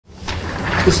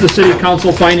This is the City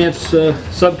Council Finance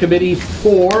Subcommittee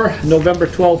for November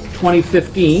 12th,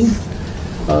 2015.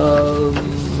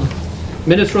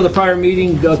 Minutes for the prior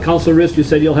meeting, Councilor Rist, you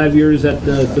said you'll have yours at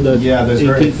for the 18th. Yeah, there's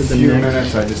very of the few next.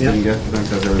 minutes. I just didn't get to them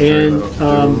because there was And very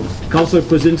little to do. Councilor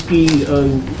Kwasinski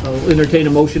will entertain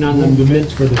a motion on the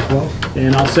minutes for the 12th.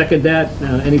 and I'll second that.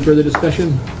 Any further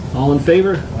discussion? All in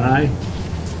favor? Aye.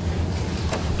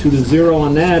 2-0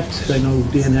 on that. I know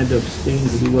Dan had to abstain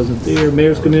because he wasn't there.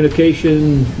 Mayor's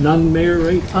communication, none, Mayor,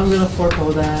 right? I'm going to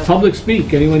forego that. Public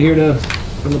speak. Anyone here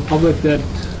from the public that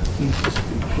needs to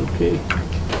speak? Okay.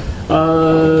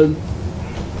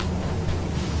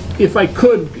 If I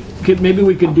could, maybe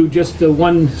we could do just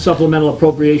one supplemental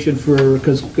appropriation for,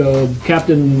 because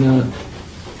Captain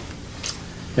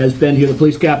has been here, the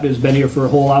police captain has been here for a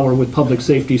whole hour with public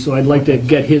safety, so I'd like to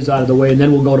get his out of the way, and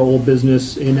then we'll go to old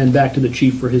business, and then back to the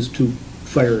chief for his two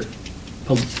fire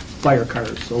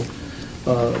cars. So,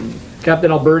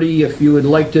 Captain Alberti, if you would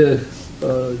like to...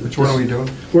 Which one are we doing?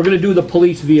 We're going to do the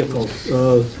police vehicle,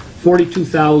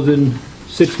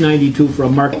 $42,692 for a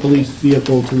marked police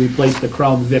vehicle to replace the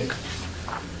Crown Vic.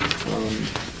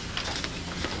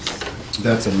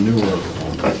 That's a newer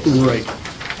one. Right.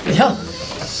 Yeah.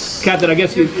 Captain, I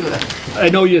guess I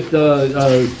know Chief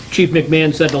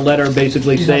McMahon sent a letter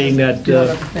basically saying that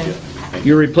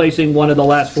you're replacing one of the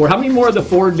last four. How many more of the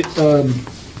Ford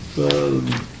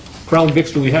Crown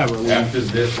Vics do we have? After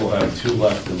this, we'll have 2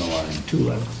 left in the line. 2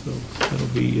 left, so that'll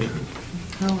be...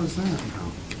 How is that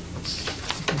now?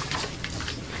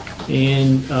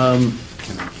 And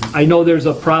I know there's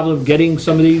a problem getting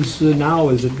some of these now.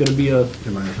 Is it going to be a... Do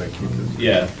you mind if I keep this?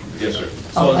 Yeah, yes, sir.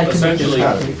 Oh, So I can make this essentially,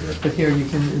 copy, but here you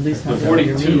can at least the have it on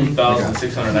your meeting.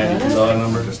 $42,692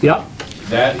 number, Yeah.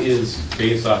 that is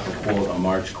based off a quote, a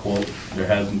March quote. There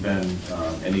hasn't been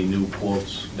any new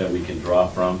quotes that we can draw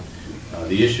from.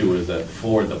 The issue is that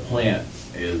Ford, the plant,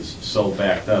 is so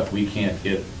backed up, we can't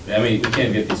get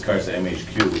these cars to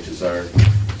MHQ, which is our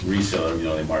reseller. You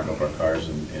know, they mark up our cars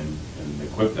and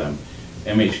equip them.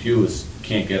 MHQ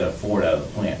can't get a Ford out of the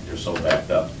plant. They're so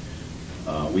backed up.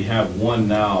 We have one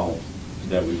now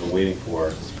that we've been waiting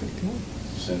for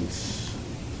since,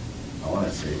 I want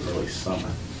to say early summer. I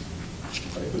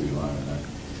could be lying on that.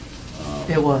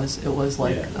 It was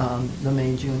like Yeah. the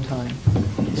May, June time.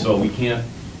 So we can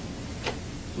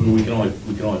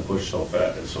only push so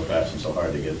fast and so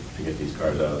hard to get these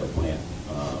cars out of the plant,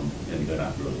 and they're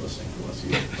not really listening to us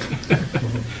either.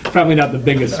 Probably not the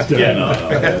biggest. Yeah, no,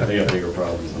 they got bigger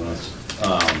problems than us.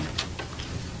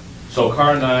 So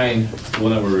car 9, the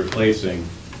one that we're replacing,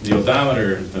 the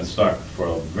odometer has been stuck for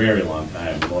a very long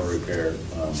time. Motor repair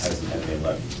hasn't had anything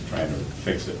left trying to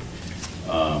fix it.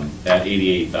 At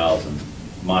 88,000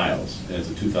 miles, and it's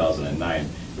a 2009.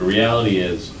 The reality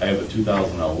is, I have a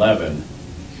 2011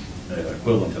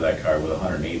 equivalent to that car with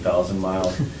 108,000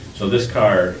 miles. So this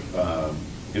car,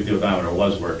 if the odometer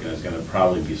was working, is going to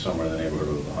probably be somewhere in the neighborhood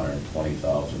of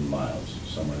 120,000 miles,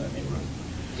 somewhere in that neighborhood.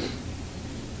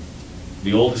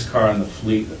 The oldest car in the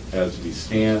fleet as we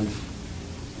stand,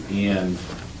 and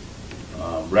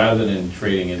rather than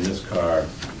trading in this car,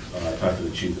 I talked to the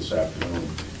chief this afternoon,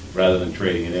 rather than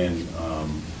trading it in,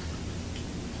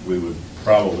 we would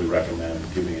probably recommend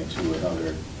giving it to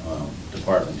another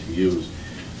department to use.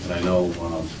 And I know,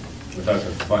 we talked to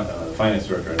the finance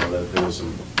director, I know that there was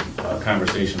some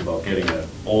conversation about getting an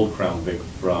old Crown Vic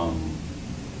from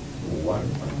water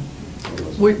department.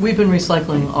 We've been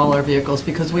recycling all our vehicles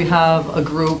because we have a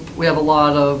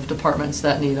lot of departments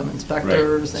that need them,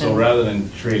 inspectors. Right. So rather than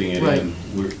trading it in,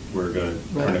 we're going to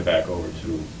turn it back over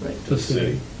to the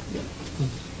city.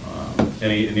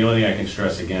 And the only thing I can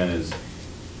stress again is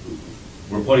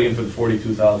we're putting in for the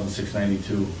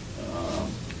 $42,692.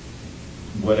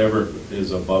 Whatever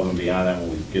is above and beyond that,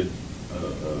 when we get a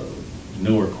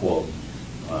newer quote,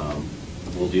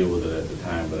 we'll deal with it at the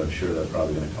time, but I'm sure that's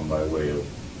probably going to come by way of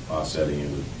offsetting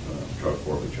it with drug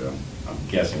forfeiture. I'm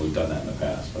guessing we've done that in the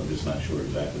past, but I'm just not sure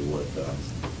exactly what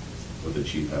the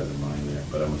chief has in mind there,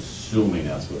 but I'm assuming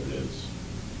that's what it is.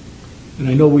 And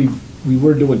I know we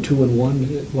were doing 2 and 1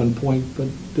 at one point, but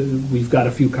we've got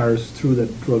a few cars through that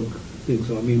drug thing.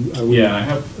 So I mean, are we? Yeah, I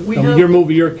have.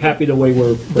 You're happy the way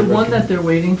we're. The one that they're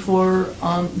waiting for,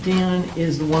 Dan,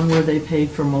 is the one where they paid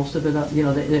for most of it. You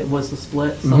know, it was the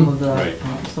split. Some of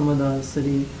the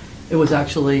city. It was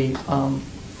actually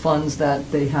funds that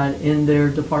they had in their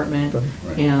department,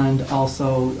 and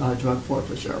also drug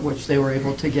forfeiture, which they were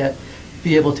able to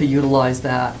be able to utilize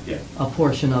that a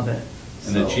portion of it.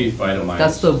 And the chief itemized.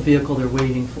 That's the vehicle they're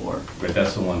waiting for. Right,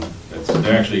 that's the one.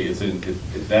 They're actually.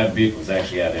 That vehicle is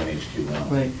actually at MHQ now.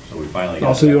 Right. So we finally.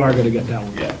 Also, you are going to get that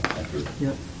one. Yeah.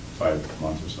 Yep. 5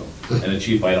 months or so. And the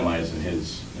chief itemized in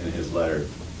his letter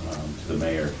to the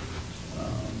mayor,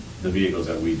 the vehicles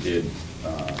that we did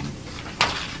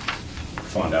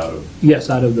fund out of. Yes,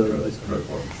 out of the, road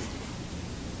corps.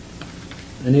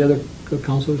 any other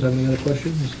councilors have any other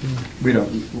questions? We don't,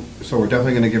 so we're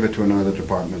definitely gonna give it to another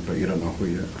department, but you don't know who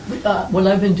yet. What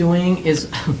I've been doing is,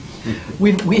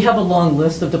 we have a long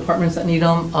list of departments that need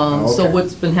them. So okay.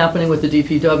 what's been happening with the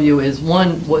DPW is,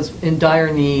 one was in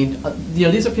dire need,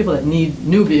 these are people that need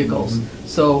new vehicles.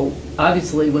 So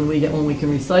obviously, when we can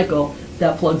recycle,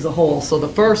 that plugs a hole. So the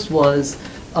first was,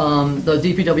 the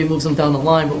DPW moves them down the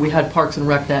line, but we had Parks and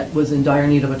Rec that was in dire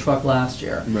need of a truck last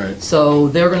year. Right. So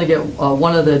they're gonna get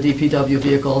one of the DPW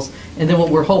vehicles, and then what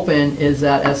we're hoping is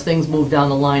that as things move down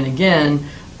the line again,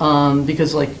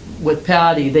 because like with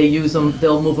Patty, they use them,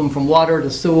 they'll move them from water to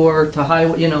sewer to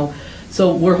highway,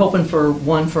 so we're hoping for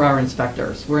one for our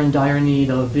inspectors. We're in dire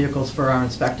need of vehicles for our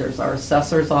inspectors, our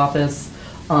assessor's office,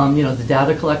 the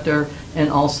data collector, and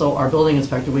also our building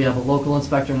inspector. We have a local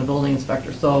inspector and a building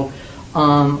inspector. So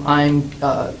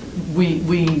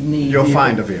we need. You'll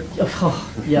find a vehicle.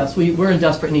 Yes, we're in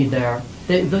desperate need there.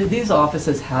 These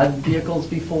offices had vehicles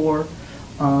before.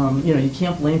 You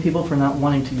can't blame people for not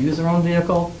wanting to use their own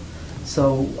vehicle.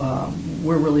 So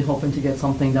we're really hoping to get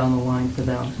something down the line for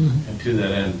them. And to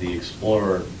that end, the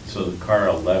Explorer, so the car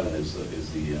 11 is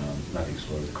the not the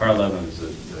Explorer, the car 11 is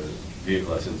the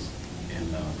vehicle that's in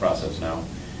process now.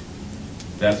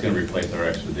 That's going to replace our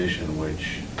Expedition,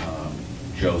 which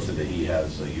Joe said that he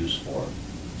has a use for.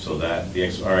 So that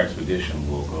our Expedition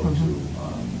will go to the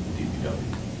DPW.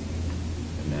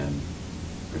 And then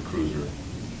the Cruiser,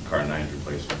 car 9's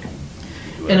replacement can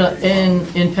do it.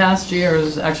 In past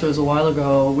years, actually it was a while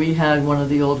ago, we had one of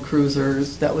the old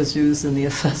cruisers that was used in the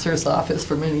assessor's office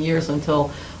for many years,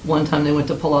 until one time they went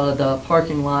to pull out of the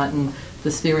parking lot and the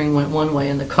steering went one way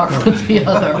and the car went the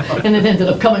other, and it ended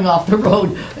up coming off the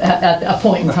road at that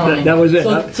point in time. That was it.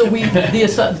 So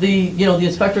the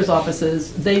inspector's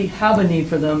offices, they have a need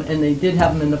for them, and they did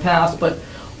have them in the past, but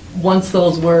once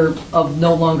those were of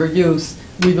no longer use,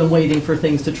 we've been waiting for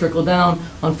things to trickle down.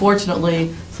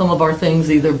 Unfortunately, some of our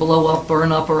things either blow up,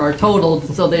 burn up, or are totaled,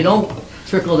 so they don't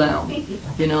trickle down.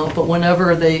 But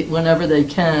whenever they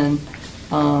can,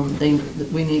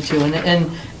 we need to,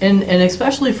 and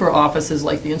especially for offices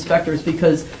like the inspectors,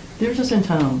 because they're just in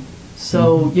town.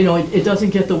 So it doesn't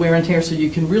get the wear and tear, so you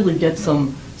can really get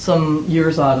some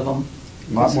years out of them.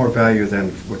 A lot more value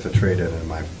than with the trade-in, in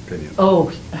my opinion.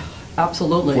 Oh,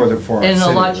 absolutely. For and a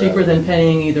city, lot cheaper rather than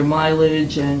paying either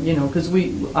mileage, and because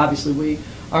we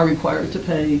are required to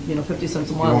pay 50 cents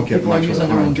a You mile. won't get People are much with using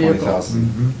their own vehicles.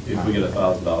 $120,000. If we get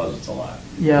 $1,000, it's a lot.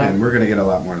 Yeah. And we're gonna get a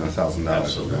lot more than $1,000.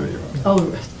 Absolutely.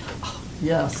 Oh,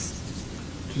 yes.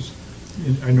 Just,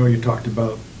 I know you talked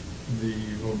about the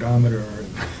odometer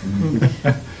and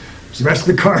the rest of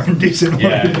the car in decent order.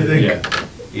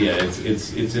 Yeah.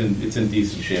 It's in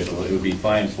decent shape. It would be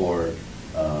fine for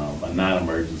a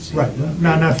non-emergency. Right,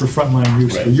 not for frontline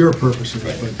use, for Right. your purposes.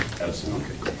 Right. But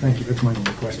Absolutely. thank you, that's my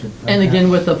only question. And again,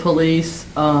 with the police,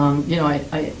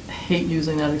 I hate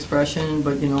using that expression,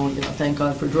 but thank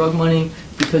God for drug money,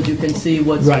 because you can see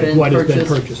what's Right, been what has been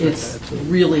purchased. purchased, It's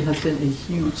really has been a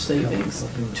huge savings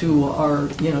to our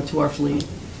fleet.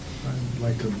 I'd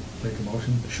like to make a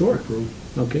motion. Sure. Approve.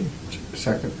 Okay.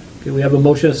 Second. Okay, we have a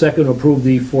motion, a second, to approve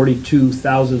the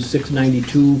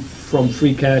 $42,692 from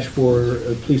free cash for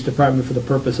police department for the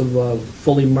purpose of a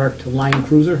fully marked line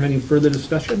cruiser. Any further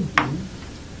discussion?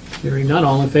 Hearing none,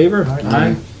 all in favor?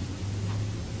 Aye.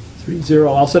 3-0.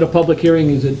 I'll set a public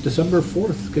hearing. Is it December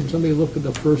 4th? Can somebody look at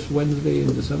the first Wednesday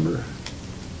in December?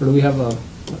 Or do we have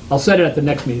I'll set it at the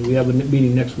next meeting. We have a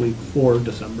meeting next week for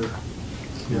December.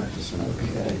 Yeah, December.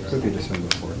 Could be December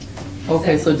 4th.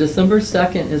 Okay, so December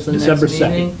 2nd is the December next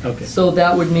 2nd, meeting. okay. So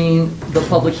that would mean the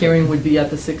public hearing would be at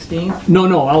the 16th?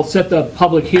 No, I'll set the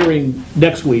public hearing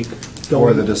next week.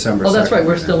 For the December 2nd. Oh, that's right,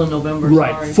 we're still in November,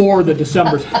 sorry. Right, for the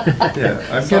December. Yeah,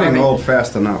 I'm Sorry. getting old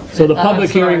fast enough. So the I'm public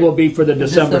hearing sorry. will be for the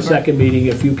December December. 2nd meeting.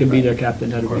 If you can be there,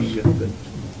 Captain, that'd be good.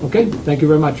 Okay, thank you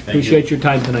very much. you. Appreciate your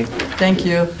time tonight. Thank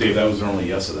you. Dave, that was their only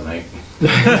yes of the night.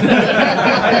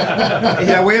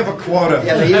 Yeah, we have a quota.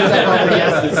 Yeah, they use that over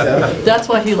yeses, so. That's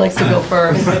why he likes to go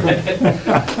first.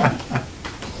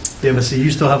 Yeah, but see, you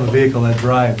still have a vehicle that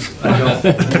drives. I don't.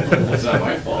 That's not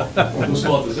my fault. Whose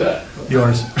fault is that?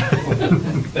 Yours.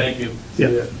 Thank you.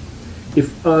 Yeah.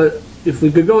 If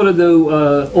we could go to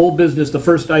the old business, the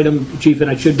first item, Chief,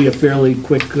 and it should be a fairly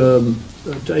quick,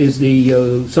 is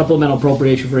the supplemental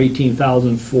appropriation for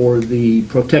 $18,000 for the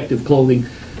protective clothing.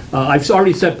 I've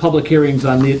already set public hearings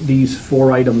on these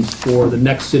 4 items for the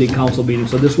next city council meeting,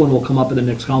 so this one will come up at the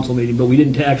next council meeting, but we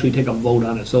didn't actually take a vote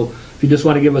on it. So if you just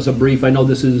want to give us a brief, I know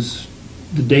this is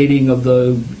the dating of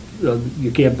the,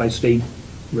 you can't by state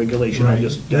regulation. Right.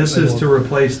 This is to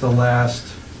replace the last,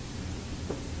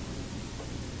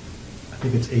 I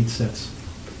think it's 8 sets,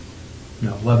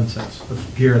 no, 11 sets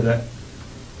of gear that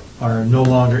are no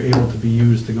longer able to be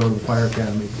used to go to the fire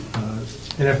academy.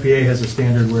 NFPA has a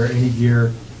standard where any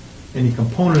gear, any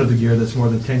component of the gear that's more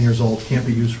than 10 years old can't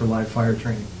be used for live fire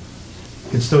training.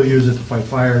 You can still use it to fight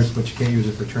fires, but you can't use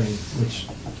it for training, which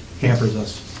hampers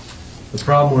us. The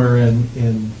problem we're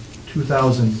in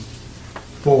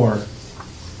 2004,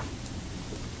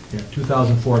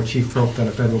 2004, Chief Croak got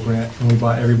a federal grant, and we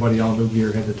bought everybody all new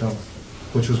gear head to toe,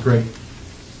 which was great.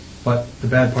 But the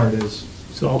bad part is,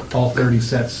 So, all 30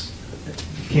 sets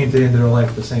came to the end of their life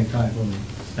at the same time.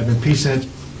 I've been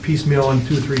piecemealing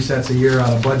 2-3 sets a year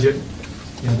out of budget.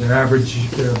 You know, they're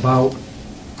about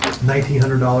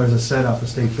 $1,900 a set off a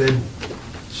state bid.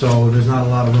 So there's not a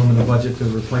lot of room in the budget to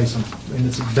replace them. And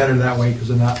it's better that way because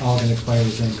they're not all going to expire at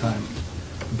the same time.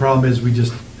 The problem is we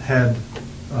just had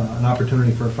an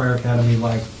opportunity for a fire academy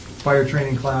like fire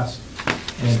training class,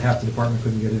 and half the department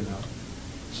couldn't get in now.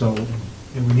 So,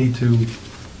 and we need to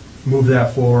move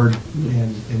that forward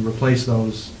and replace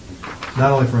those,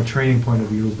 not only from a training point of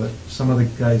view, but some of the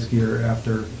guys' gear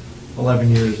after 11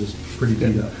 years is pretty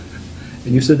beat up.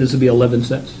 and you said this would be 11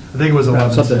 cents? I think it was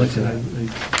 11 Something like sets, that. yeah.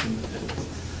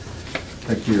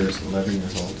 That gear is 11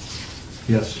 years old.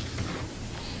 Yes.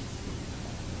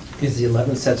 Is the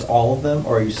 11 sets all of them,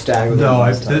 or are you staggering them? No,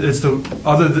 this time? it's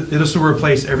this will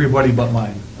replace everybody but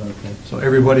mine. Okay. So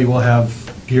everybody will have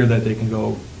gear that they can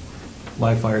go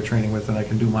live fire training with, and I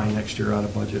can do mine next year out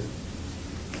of budget.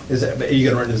 Are you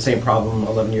going to run into the same problem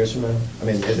 11 years from now? I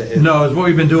mean, No, what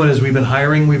we've been doing is we've been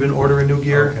hiring, we've been ordering new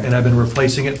gear, Okay. and I've been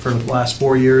replacing it for the last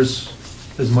 4 years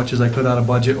as much as I could out of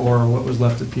budget or what was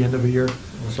left at the end of a year.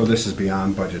 So this is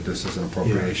beyond budget, this is an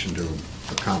appropriation to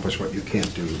accomplish what you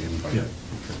can't do in budget. Yeah.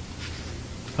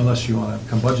 Unless you want to,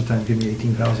 come budget time, give me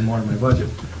 18,000 more in my budget.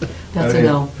 That's a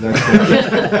no.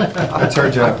 That's our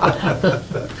job.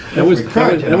 That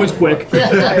was quick.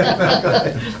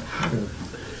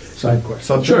 Side question.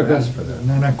 So Sure, John go asked ahead. for that.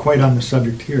 Not quite on the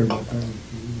subject here, but I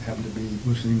happened to be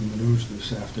listening to the news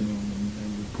this afternoon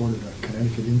and reported a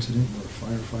Connecticut incident where a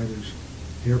firefighter's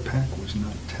air pack was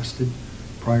not tested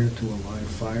prior to a live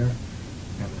fire,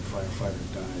 and the firefighter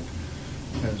died.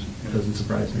 Doesn't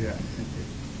surprise me. Yeah.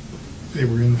 They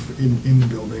were in the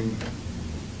building,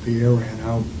 the air ran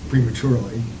out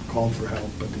prematurely, called for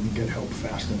help, but didn't get help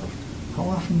fast enough. How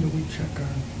often do we check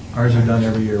our? Ours are done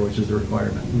every year, which is the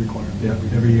requirement. Yeah,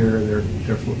 every year,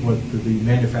 the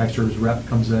manufacturer's rep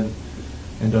comes in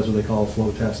and does what they call a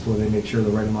flow test, where they make sure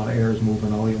the right amount of air is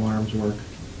moving, all the alarms work.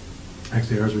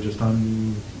 Actually, ours were just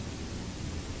done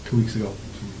 2 weeks ago.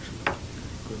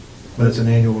 But it's an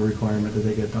annual requirement that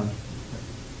they get done.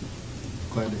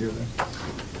 Glad to hear that.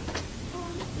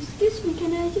 Excuse me,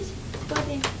 can I just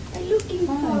bother? I'm looking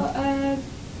for a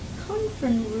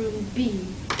conference room B.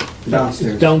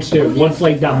 Downstairs. Downstairs, one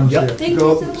flight down. Yep. Thank you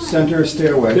Go so much. center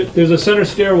stairway. There's a center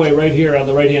stairway right here on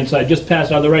the right-hand side, just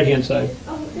past on the right-hand side.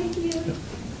 Oh, thank you.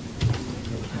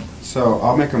 So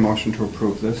I'll make a motion to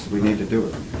approve this, we need to do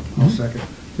it. I'll second.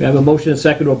 We have a motion and a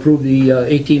second to approve the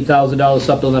 $18,000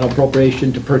 supplemental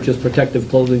appropriation to purchase protective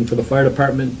clothing for the fire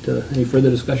department. Any further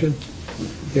discussion?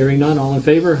 Hearing none, all in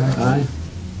favor? Aye.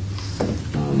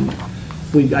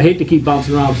 I hate to keep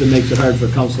bouncing around because it makes it hard for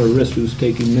Councilor Riss, who's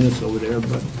taking minutes over there,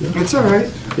 but It's all right.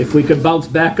 if we could bounce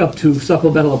back up to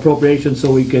supplemental appropriation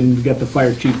so we can get the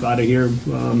fire chief out of here.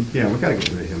 Yeah, we gotta get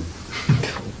rid of him.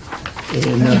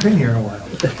 And, I've been here a while.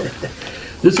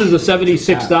 this is a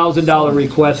 $76,000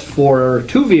 request for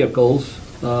 2 vehicles.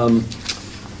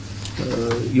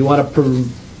 You want to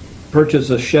purchase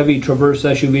a Chevy Traverse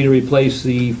SUV to replace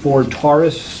the Ford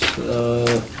Taurus,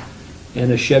 and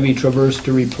a Chevy Traverse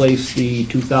to replace the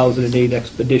 2008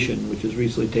 Expedition, which is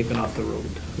recently taken off the road.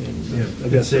 And, I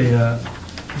It's guess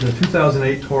the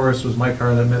 2008 Taurus was my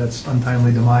car that met its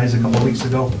untimely demise a couple of weeks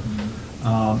ago.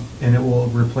 And it will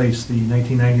replace the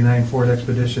 1999 Ford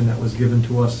Expedition that was given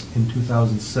to us in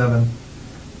 2007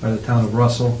 by the town of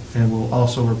Russell, and will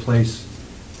also replace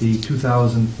the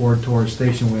 2000 Ford Taurus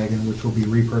station wagon, which will be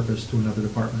repurposed to another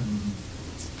department.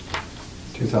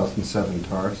 2007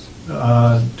 Taurus,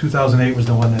 2008 was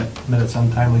the one that met its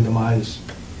untimely demise.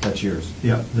 that's yours.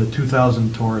 Yeah, the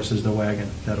 2000 Taurus is the wagon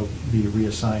that'll be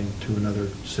reassigned to another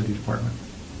city department.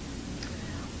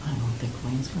 I don't think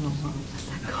Wayne's gonna want to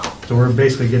let that go. So we're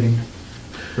basically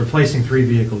replacing 3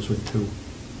 vehicles with 2.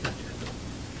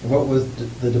 What was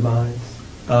the demise?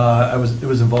 It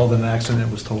was involved in an accident,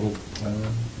 it was totaled.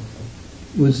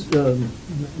 Was,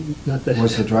 not that.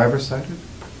 Was the driver cited?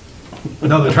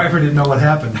 No, the driver didn't know what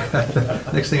happened.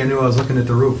 Next thing I knew, I was looking at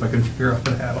the roof, I couldn't figure out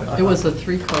what happened. It was a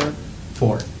 3-car,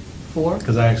 4, 4?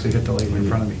 because I actually hit the lady in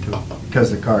front of me too.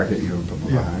 Because the car hit you from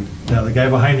behind? Yeah, the guy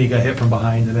behind me got hit from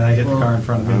behind, and then I hit the car in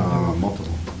front of me. Multiple.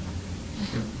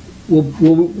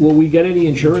 Will we get any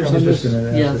insurance I on was just this? going to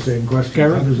ask Yes. the same question.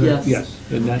 Karen? How does that- Yes. Yes.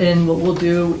 And that, And what we'll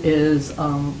do is,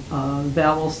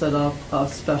 Val will set up a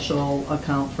special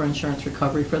account for insurance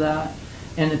recovery for that.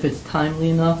 And if it's timely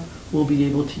enough, we'll be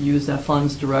able to use that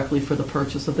funds directly for the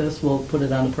purchase of this. We'll put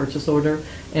it on a purchase order.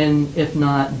 And if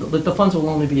not, but the funds will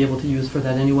only be able to use for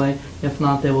that anyway. If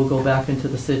not, they will go back into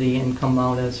the city and come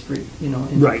out as free, into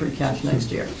Right. free cash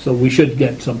next year. so we should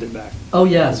get something back. Oh,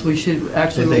 yes, we should,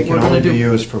 actually, They we're can gonna only be do.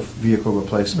 used for vehicle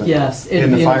replacement? Yes. In it'll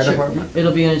the be fire insur- department?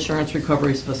 It'll be an insurance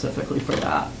recovery specifically for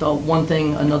that.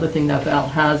 Another thing that Val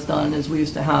has done is we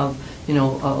used to have,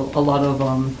 a lot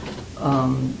of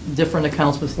different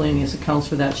accounts, miscellaneous accounts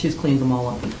for that. She's cleaned them all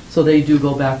up. So they do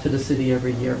go back to the city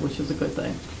every year, which is a good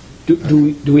thing.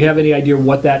 Do we have any idea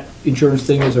what that insurance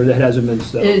thing is, or that hasn't been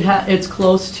set? It's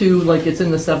close to, like, it's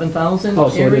in the 7,000 Oh,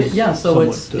 so it area. is Yeah, so somewhat, it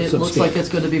looks substantial. like it's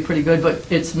going to be pretty good, but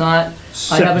it's not, I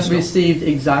Set in haven't stone. received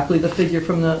exactly the figure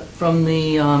from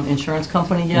the insurance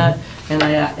company yet,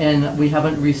 and we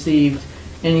haven't received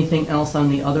anything else on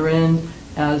the other end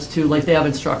as to, like, they have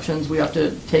instructions. We have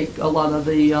to take a lot of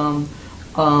the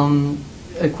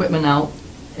equipment out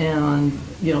and,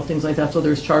 things like that. So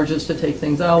there's charges to take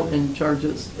things out and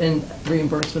charges and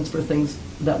reimbursements for things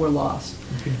that were lost.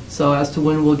 Okay. So as to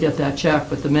when we'll get that check,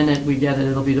 but the minute we get it,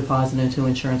 it'll be deposited into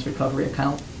insurance recovery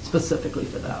account specifically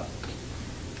for that.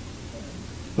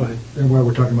 Go ahead. And while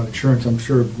we're talking about insurance, I'm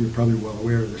sure you're probably well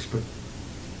aware of this, but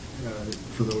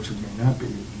for those who may not be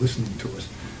listening to us,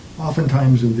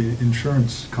 oftentimes of the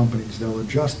insurance companies, they'll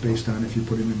adjust based on if you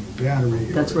put in a new battery,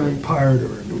 That's or a new right. part,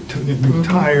 or a new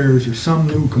tires, or some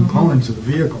new components of the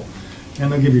vehicle,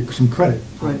 and they'll give you some credit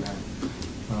on Right. that.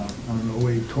 On an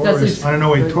 08 That's Taurus, ex- on an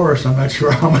 08 right. Taurus, I'm not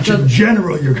sure how much in That's-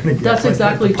 general you're going to get. That's like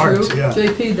exactly the parts, true, yeah.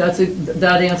 JP.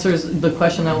 That answers the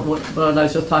question that I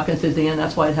was just talking to Dan.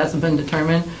 That's why it hasn't been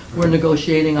determined. We're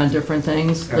negotiating on different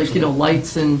things, like, Absolutely.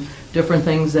 lights and different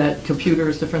things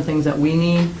computers, different things that we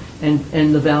need,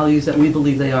 and the values that we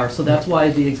believe they are. So that's why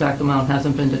the exact amount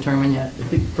hasn't been determined yet,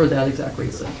 for that exact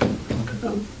reason.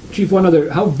 Chief, one other,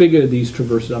 how big are these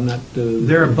Traverses? I'm not,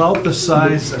 They're about the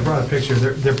size, I brought a picture,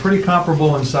 they're pretty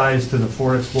comparable in size to the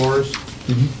Ford Explorers.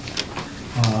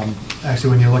 Actually,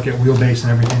 when you look at wheelbase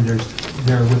and everything,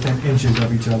 they're within inches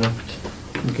of each other.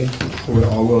 okay. With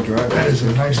all-wheel drive? That is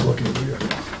a nice looking vehicle.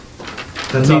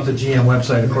 That's off the GM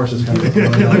website, of course, it's kind of.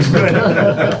 It looks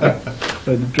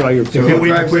good. Draw your So picture. who wait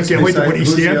to drives put- this can't wait to beside- put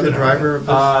who's the Easthampton other on. driver of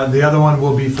this? The other one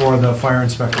will be for the fire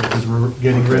inspector, because we're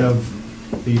getting rid of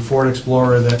the Ford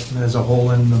Explorer that has a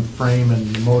hole in the frame and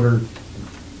the motor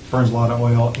burns a lot of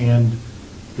oil, and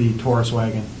the Taurus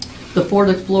wagon. The Ford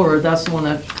Explorer, that's the one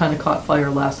that kind of caught fire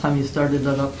last time you started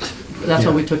it up. That's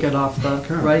why Yeah. we took it off the,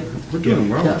 God, right? We're doing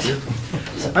well. Yes.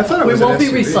 I thought it We was an won't be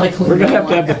SUV. recycling. We're gonna have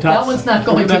to that have the one. top. That one's not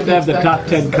going We're to gonna have to have the top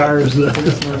 10 cars.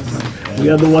 We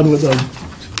had the one with the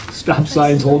stop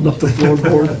signs holding up the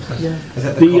floorboard. Yeah. Is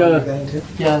that The, the color you're getting to?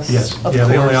 Yes. Yes, of yeah,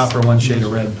 they only course. offer one shade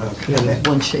of red.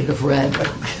 One shade of red.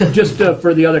 Just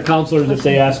for the other counselors, if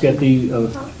they ask at the,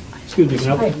 excuse me,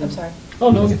 can I? Hi, I'm sorry. Oh,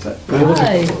 no.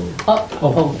 Hi.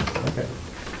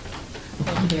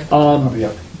 Oh,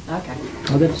 Yeah. Okay.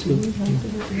 Oh, that's good.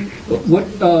 What,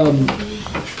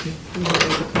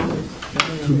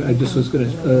 I just was gonna,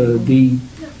 the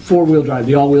four-wheel drive,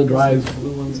 the all-wheel drive,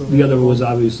 the other was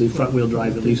obviously front-wheel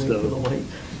drive, at least the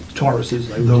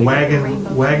Tauruses. I would The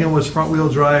take. wagon was front-wheel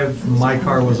drive, my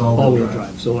car was all-wheel All-wheel drive.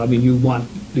 drive, so I mean, you want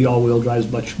the all-wheel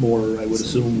drives much more, I would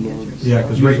assume. Yeah,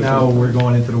 because right now, we're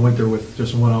going into the winter with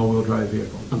just one all-wheel drive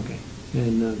vehicle. Okay,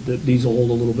 and these will hold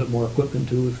a little bit more equipment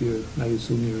too, if you're, I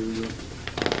assume you're,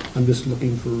 I'm just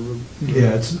looking for.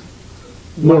 Yeah, it's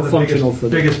More one of the functional for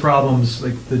the. biggest problems,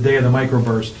 like the day of the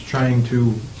microburst,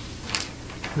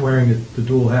 wearing the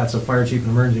dual hats of fire chief and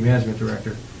emergency management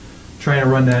director, trying to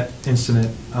run that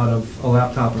incident out of a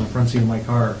laptop in the front seat of my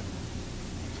car,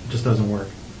 just doesn't work.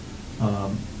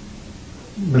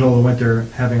 Middle of the winter,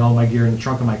 having all my gear in the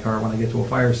trunk of my car when I get to a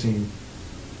fire scene,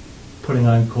 putting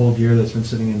on cold gear that's been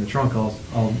sitting in the trunk all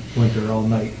winter, all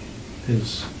night,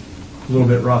 is a little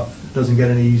bit rough. Doesn't get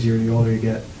any easier the older you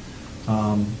get.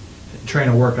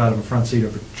 Trying to work out of a front seat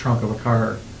of a trunk of a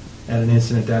car at an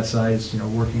incident that size,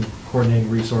 working, coordinating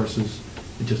resources,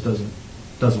 it just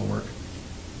doesn't work.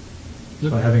 So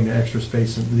having the extra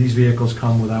space, and these vehicles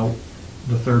come without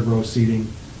the third row seating,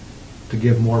 to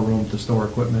give more room to store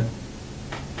equipment.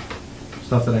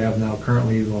 Stuff that I have now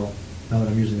currently, well, now that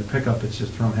I'm using the pickup, it's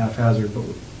just thrown haphazard, but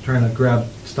trying to grab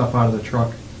stuff out of the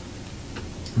truck,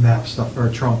 map stuff,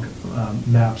 or trunk,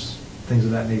 maps, things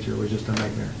of that nature was just a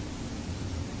nightmare.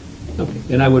 Okay.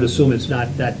 And I would assume it's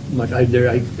not that much, I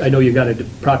know you got it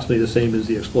approximately the same as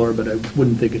the Explorer, but I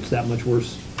wouldn't think it's that much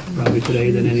worse probably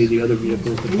today than any of the other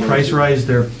vehicles. Price rise,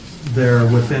 they're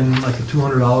within like the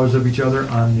 $200 of each other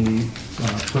on the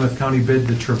Plymouth County bid.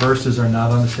 The Traverses are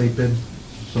not on the state bid,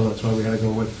 so that's why we had to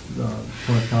go with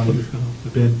Plymouth County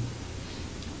bid.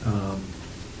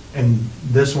 And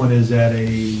this one is at a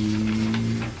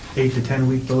 8 to 10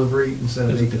 week delivery instead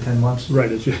of 8 to 10 months.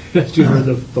 Right, it's just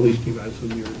the police chief, I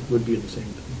assume you would be in the same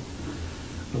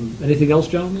thing. Anything else,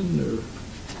 gentlemen, or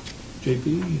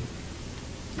JP?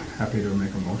 Happy to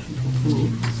make a motion to approve.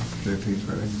 JP's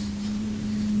ready.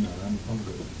 I'm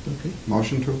good. Okay.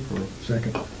 Motion to approve.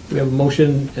 Second. We have a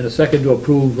motion and a second to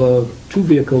approve 2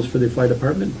 vehicles for the fire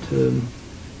department,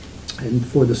 and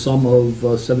for the sum of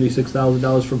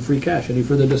 $76,000 from free cash. Any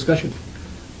further discussion?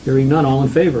 Hearing none, all in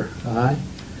favor? Aye.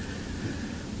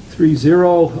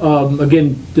 3-0.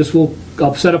 Again,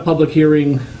 I'll set a public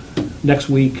hearing next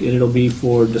week, and it'll be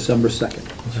for December 2nd.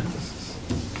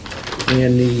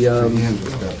 And Hand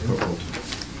just got purpled.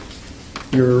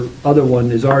 your other one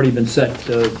has already been set,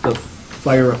 the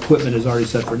fire equipment is already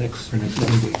set for next week.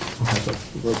 So,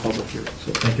 for a public hearing.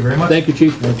 So, Thank you very much. thank you,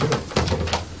 Chief.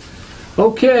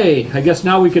 Okay, I guess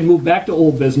now we can move back to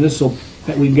old business, so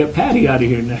we can get Patty out of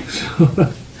here next.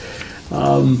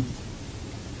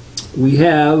 We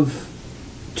have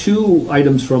 2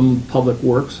 items from Public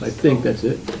Works, I think that's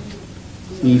it.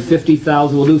 The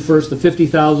 50,000, we'll do first the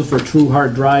 50,000 for True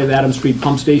Heart Drive, Adams Street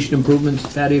Pump Station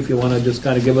improvements. Patty, if you want to just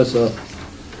kind of give us a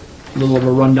little of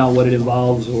a rundown what it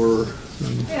involves, or...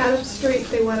 Adams Street,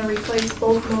 they want to replace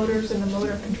both motors in the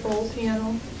motor control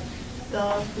panel.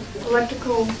 The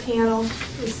electrical panel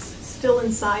is still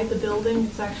inside the building.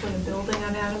 It's actually a building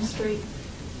on Adams Street.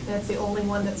 That's the only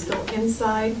one that's still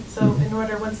inside. So in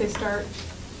order, once they start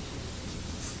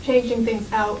changing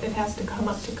things out, it has to come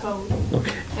up to code.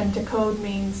 Okay. And to code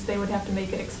means they would have to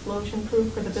make it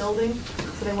explosion-proof for the building.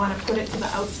 So they want to put it to the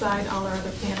outside. All our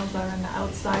other panels are on the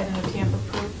outside and a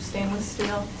tamper-proof stainless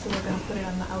steel. So they're going to put it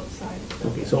on the outside.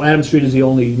 Okay, so Adams Street is the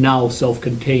only now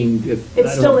self-contained...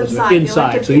 It's still inside. The Inside,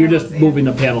 electric so you're panel's just in. moving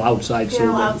the panel outside.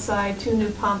 Panel so outside, 2 new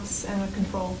pumps and a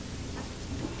control.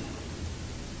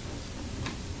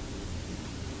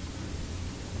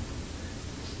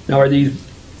 Now, are these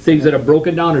things that are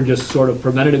broken down, or just sort of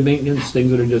preventative maintenance,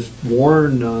 things that are just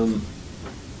worn?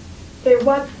 They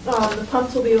want, the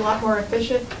pumps will be a lot more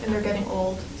efficient, and they're getting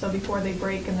old, so before they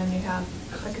break and then you have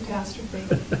a catastrophe,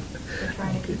 they're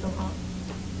trying to keep them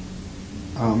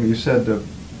up. You said the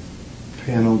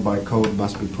panel by code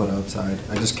must be put outside.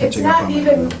 I just It's catching up not on my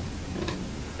even, email.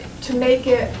 to make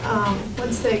it,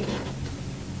 once they,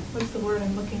 what's the word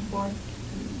I'm looking for?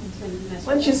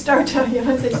 Once you start to,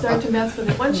 once they start to mess with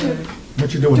it, once you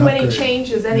What you're doing do any upgrade.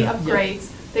 changes, any Yeah.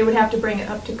 upgrades, they would have to bring it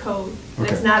up to code. And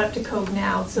it's Okay. not up to code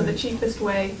now, so the cheapest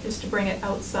way is to bring it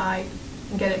outside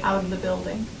and get it out of the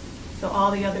building. So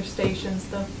all the other stations,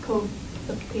 the code,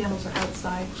 the panels are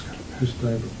outside. Just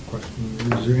I have a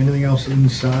question. Is there anything else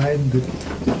inside that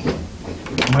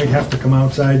might have to come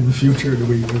outside in the future? Do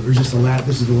we, or just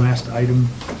this is the last item?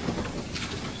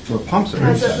 Well, pumps are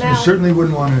As of inside. now- You certainly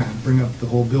wouldn't want to bring up the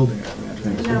whole building, I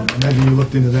imagine. No. I imagine you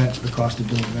looked into that, the cost of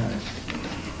doing that.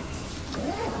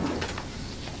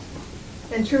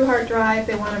 And True Heart Drive,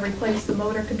 they want to replace the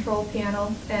motor control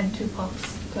panel and 2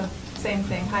 pumps. Same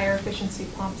thing, higher efficiency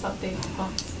pumps, updated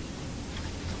pumps.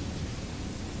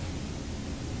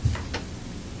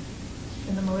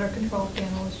 And the motor control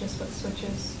panel is just what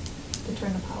switches to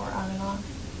turn the power on and off.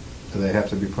 Do they have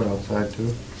to be put outside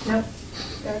too? Nope,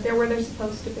 they're where they're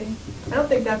supposed to be. I don't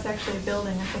think that's actually a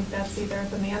building, I think that's either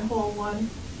the manhole one.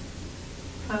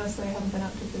 Honestly, I haven't been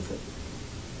out to visit.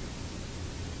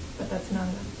 But that's not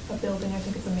a building, I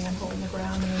think it's a manhole in the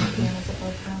ground and then the panels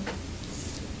above ground.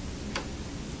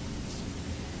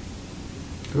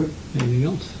 Good. Anything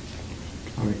else?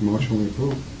 I'll make a motion we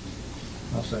approve.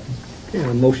 I'll second. Okay,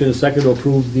 a motion and a second to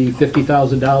approve the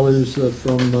 $50,000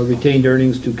 from retained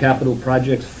earnings to capital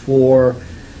projects for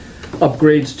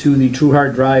upgrades to the True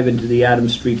Heart Drive and to the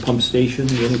Adams Street Pump Station.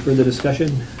 Any further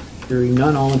discussion? Hearing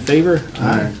none, all in favor?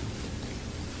 Aye.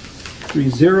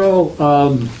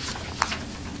 3-0.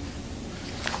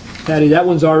 Patty, that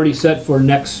one's already set for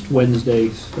next Wednesday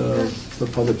for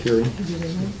public hearing.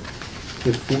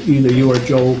 If either you or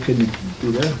Joe can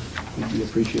do that, we'd be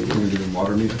appreciated. We're going to do the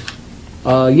water meters.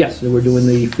 Yes, we're doing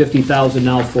the 50,000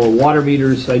 now for water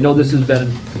meters. I know this has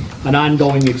been an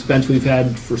ongoing expense we've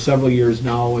had for several years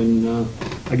now, and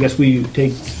I guess we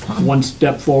take one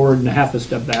step forward and a half a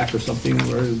step back or something,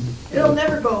 or It'll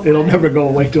never go away. it'll never go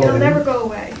away till It'll then. never go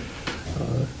away.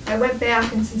 I went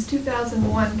back, and since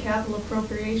 2001, capital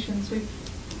appropriations, we've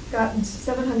gotten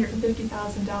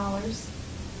 $750,000,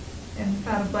 and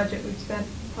out of budget, we've spent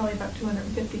probably about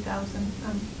 $250,000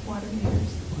 on water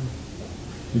meters.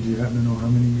 Did you happen to know how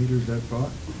many meters that bought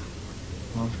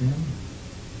offhand?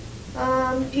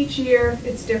 Each year,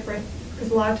 it's different,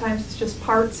 because a lot of times it's just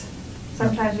parts.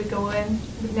 Sometimes we go in,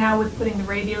 now with putting the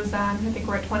radios on, I think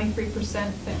we're at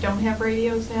 23% that don't have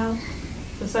radios now.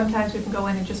 So sometimes we can go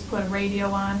in and just put a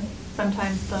radio on.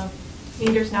 Sometimes the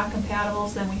meter's not compatible,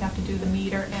 so then we have to do the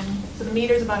meter. And so the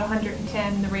meter's about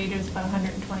 110, the radio's about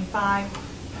 125, and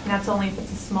that's only if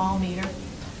it's a small meter.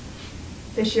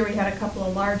 This year we had a couple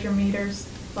of larger meters.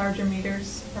 Larger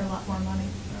meters are a lot more money.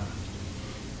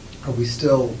 Are we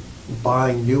still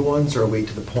buying new ones, or are we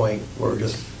to the point where we're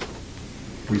just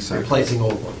replacing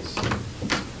old ones?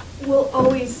 We'll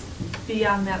always be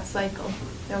on that cycle.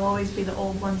 There'll always be the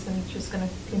old ones, and it's just going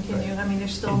to continue. I mean,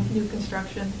 there's still new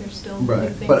construction, there's still new Right,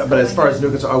 things. but as far going as in. new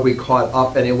construction, are we caught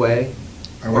up anyway?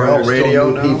 Are we Or all there's still radio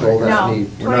new now? people that No,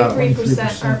 need? We're not-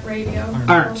 23% aren't radio.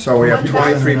 Aren't. So we have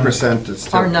 1,000 23% that's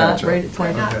still Are not catch up. rated Are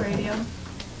 20. not radio.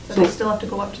 So they still have to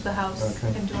go up to the house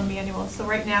Okay. and do a manual. So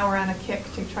right now, we're on a kick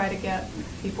to try to get,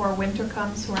 before winter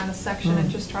comes, we're on a section and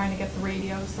just trying to get the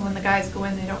radios. So when the guys go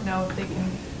in, they don't know if they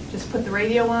can just put the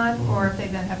radio on, or if they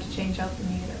then have to change out the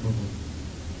meter.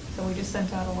 So we just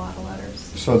sent out a lot of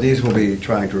letters. So these will be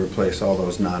trying to replace all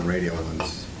those non-radio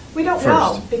ones. We don't First.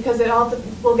 know, because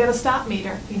we'll get a stop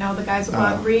meter. You know, the guys will go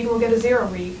out and read, we'll get a zero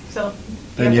read. So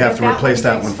Then you have to get replace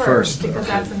that fixed one first. Because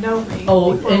that's a no read.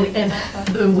 Oh, before we and get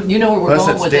that. you know where we're Unless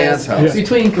going it's with Dan's this. house.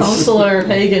 Between Counselor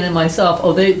Hagan and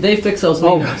myself, they fix those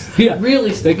Oh, meters. yeah.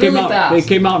 Really, They came really out, fast. they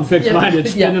came out and fixed Yeah, mine,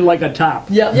 it's yeah. spinning like a top.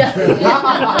 Yeah, yeah.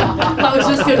 I was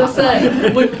just gonna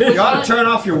say. when You ought to turn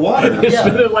off your water. It's Yeah.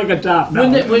 spinning like a top now.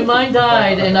 when mine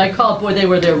died and I called, boy, they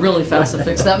were there really fast to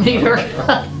fix that meter.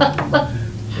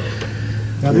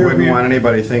 Now, You there wouldn't we- want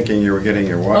anybody thinking you were getting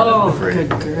your water Oh, for free. good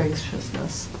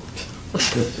graciousness.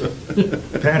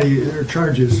 Patty, there are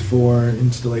charges for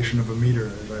installation of a meter,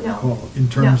 as I No. recall, in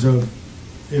terms of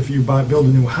if you build a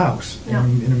new house No.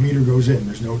 and a meter goes in,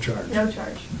 there's no charge. No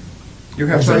charge. You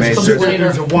have to There's make Comes certain, later.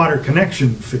 there's a water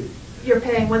connection fee. You're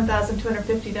paying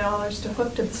 $1,250 to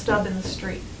hook to the stub in the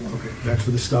street. Okay, that's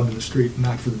for the stub in the street,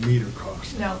 not for the meter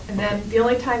cost. No, and then the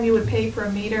only time you would pay for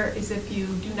a meter is if you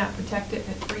do not protect it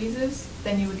and it freezes,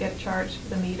 then you would get charged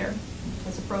for the meter,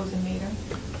 as a frozen meter.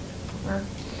 Or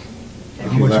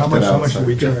How much, left it how much do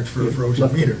we outside. charge for a frozen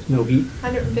Left- meter? No heat.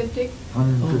 150?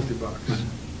 $150.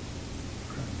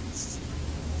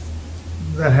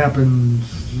 That happens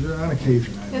on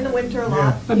occasion. I In the winter a imagine.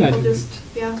 lot. Yeah. People Imagine.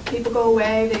 just, people go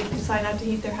away, they decide not to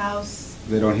heat their house.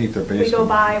 they don't heat their We basement. go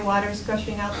by, water's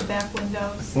gushing out the back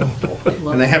windows.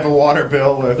 And they have a water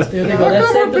bill that, There they how go. That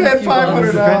come saved we're them a paying few bucks. Depends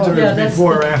 $500? on Yeah, if that's it's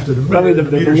before or the- after the Probably meter.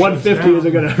 the meter shuts 150 isn't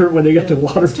down. gonna hurt when they get the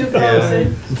water. It's too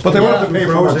frozen. But they won't have to pay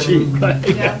for Frozen. it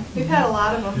cheap. Yeah, we've had a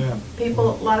lot of Yeah. them. A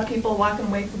lot of people walking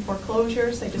away from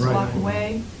foreclosures, they just Right. walk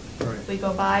away. Right. We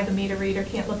go by, the meter reader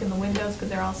can't look in the windows because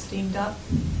they're all steamed up.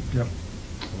 Yep.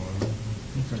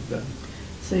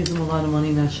 Saves them a lot of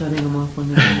money not shutting them off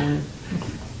when they're going.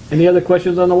 Any other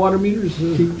questions on the water meters?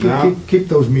 No. Keep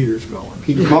those meters going.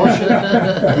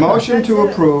 Motion to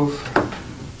approve.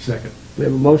 Second. We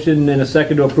have a motion and a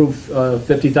second to approve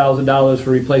 $50,000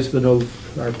 for replacement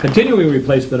of, or continuing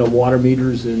replacement of water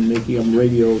meters and making them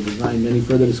radio designed. Any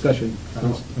further discussion?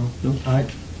 No? Aye.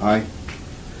 Aye.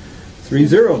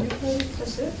 3-0.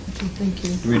 That's it. Thank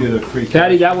you. Do we do the free cash?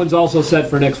 Patty, that one's also set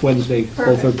for next Wednesday,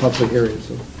 both are Perfect. public areas,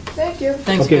 so. Thank you.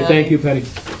 Thanks, Okay, Patty. thank you, Patty.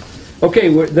 Okay,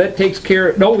 that takes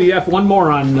care, no, we have one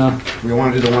more on We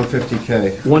want to do the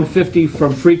 150K. 150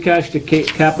 from free cash to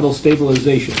capital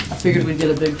stabilization. I figured we'd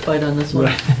get a big fight on this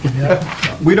one.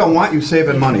 We don't want you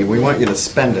saving money, we want you to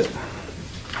spend it.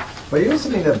 But you know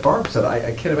something that Barb said,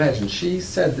 I can't imagine, she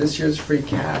said this year's free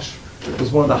cash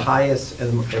was one of the highest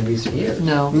in recent years.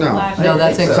 No. No, No,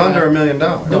 that's it's incorrect. under $1 million.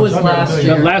 It was Under a last million.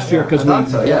 Yeah, year. last year, because I thought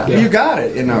so, yeah. You got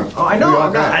it, you know. Oh, I know, We all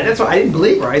I'm got not, it. that's why I didn't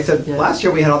believe her. I said, Yeah. last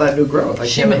year we had all that new growth. I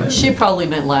can't imagine. She probably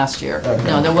meant last year. Okay.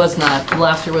 No, there was not.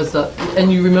 Last year was the,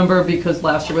 and you remember because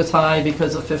last year was high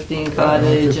because of 15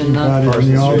 Cottage 15 and Cottage and the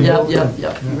Parsons Aldi. Yep, yep,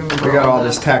 yep. You remember We got all that.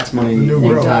 this tax money, The new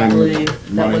growth. Exactly.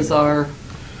 one-time That money. was our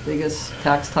biggest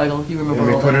tax title. You remember And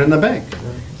we all put it that? in the bank.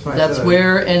 why I That's said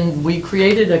where, and we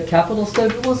created a capital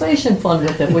stabilization fund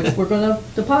with it, which we're gonna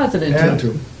deposit Add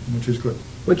into. to, which is good.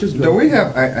 Which is Do good. we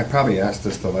have, I probably asked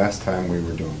this the last time we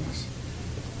were doing this.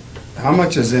 How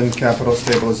much is in capital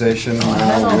stabilization I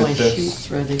have all my with this? sheets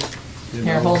ready. You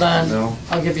Here, know, hold on. no?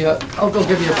 I'll go give you a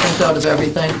printout of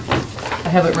everything. I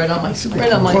have it right on my,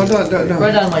 Well, no.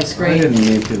 right on my I screen. didn't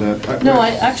mean to that. No,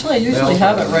 I usually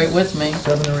have it right with me.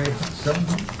 7 or 8, 7?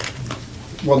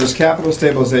 Well, there's capital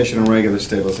stabilization and regular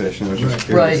stabilization. I was just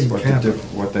Right. curious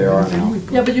what they are now.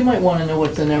 Yeah, but you might want to know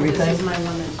what's in This everything. is my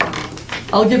one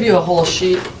that's. I'll give you a whole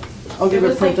sheet. I'll It give you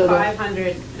a was like printout.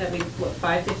 500 that we,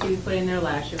 550 we put in there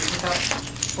last year, it was about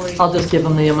 40. I'll just give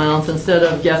them the amounts instead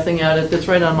of guessing at it. It's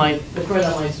right on my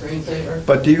screensaver.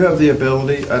 But do you have the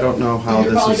ability, I don't know how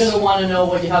You're probably this going to is. want to know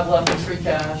what you have left in free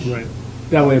cash. Right.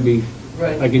 That way it'd be,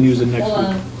 Right. I can use it next Hold week.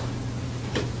 on.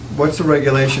 What's the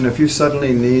regulation if you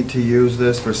suddenly need to use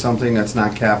this for something that's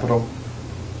not capital?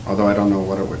 Although I don't know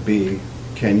what it would be.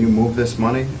 Can you move this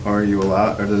money, or are you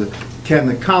allowed, or can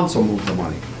the council move the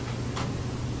money?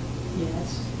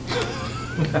 Yes.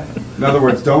 In other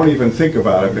words, don't even think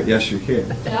about it, but yes, you can.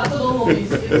 Capital will be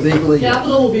Legally, yes.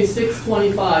 capital will be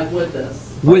 625 with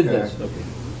this. With Okay. this, okay.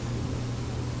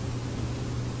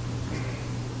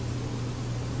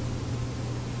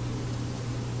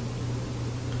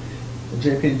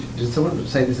 JP, did someone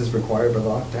say this is required by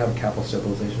law to have a capital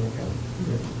stabilization account?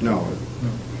 No,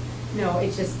 No,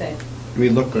 it's just that we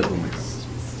look good when we go.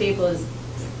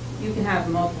 you can have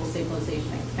multiple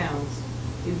stabilization accounts.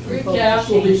 You can Free vote to cash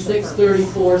will be change the purpose.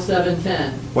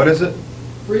 634,710. What is it?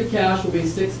 Free cash will be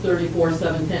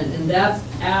 634,710, and that's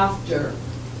after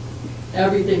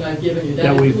everything I've given you. That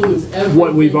That we've- includes everything.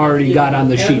 what we've I've already given got on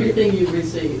you, the sheet. Everything you've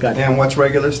received. Got it. And what's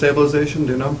regular stabilization,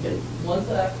 do you know? Okay, one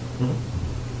sec.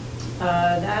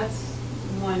 That's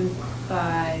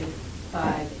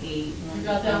 1558. You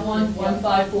got that one?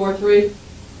 1543?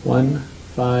 1,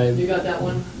 5, You got that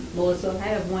one, Melissa? I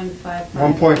have 155.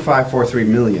 1.543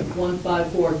 million.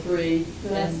 1543.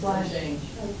 That's and last, change.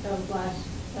 that was last,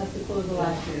 that's the close of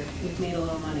last year. We've made a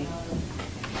little money.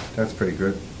 That's pretty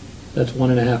good. that's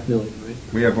 1.5 million, right?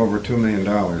 We have over $2 million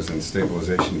in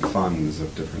stabilization funds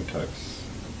of different types.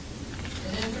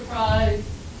 An enterprise.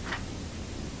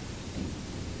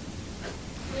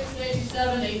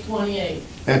 687,828.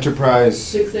 Enterprise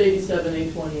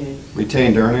 687,828,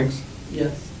 retained earnings,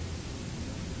 yes.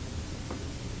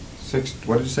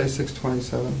 what did you say,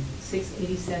 627?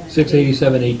 687.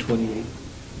 687, 828.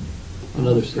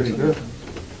 Another 6. Pretty good.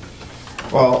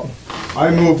 Well, I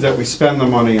move that we spend the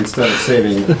money instead of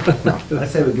saving. I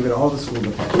say we give it all to school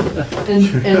department.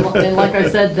 And like I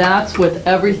said, that's with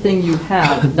everything you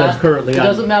have. That's currently It on.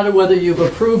 doesn't matter whether you've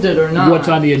approved it or not. What's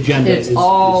on the agenda It's is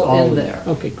all in there.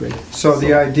 Okay, great. So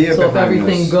the idea So if behind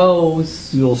everything this,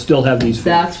 goes, You'll still have these.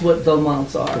 that's what the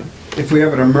amounts are. if we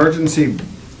have an emergency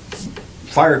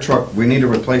fire truck, we need to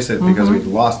replace it because Mm-hmm. we've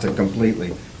lost it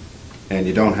completely, and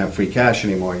you don't have free cash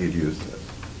anymore, you'd use it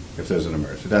if there's an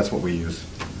emergency. That's what we use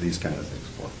these kind of things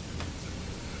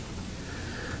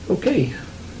for. Okay.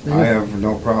 I have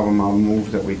no problem, I'll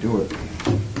move that we do it.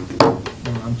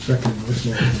 I'm seconding this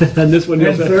one. And this one,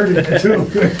 And you'll 32.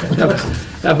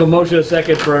 have a motion, a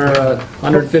second for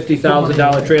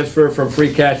 $150,000 transfer from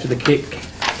free cash to the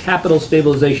capital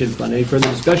stabilization fund. Any further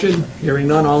discussion? Hearing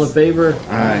none, all in favor?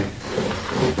 Aye.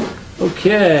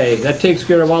 Okay, that takes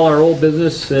care of all our old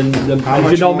business, and How as you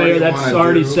much know, more do Mayor, you that's wanna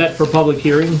already do? set for public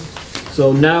hearing.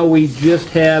 So now we just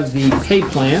have the pay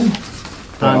plan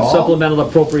on all? supplemental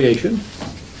appropriation.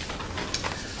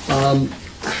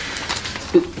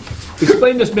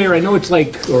 Explain this, Mayor, I know it's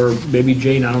like, or maybe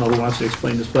Jane, I don't know who wants to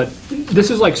explain this, but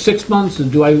this is like 6 months,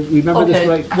 and do I remember this Okay,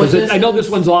 right? what 'Cause this I know is- this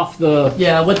one's off the,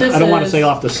 Yeah, what this is. I don't want to say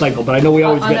off the cycle, but I know we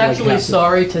always get I'm like actually half.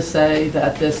 sorry to say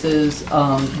that this is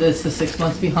 6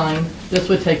 months behind. This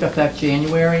would take effect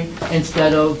January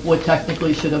instead of what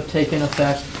technically should have taken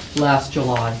effect last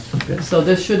July. Okay. So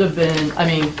this should have been, I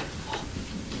mean,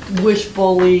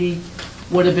 wishfully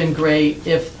would have been great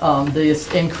if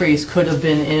this increase could have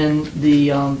been in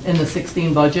the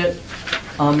 16 budget.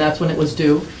 That's when it was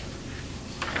due.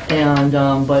 And,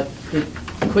 but it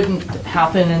couldn't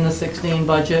happen in the 16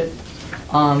 budget.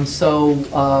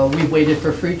 So we waited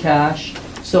for free cash,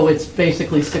 so it's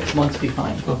basically 6 months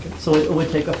behind. Okay. So it would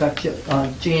take effect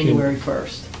January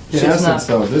 1st. In So it's essence,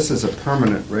 not- though, this is a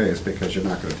permanent raise because you're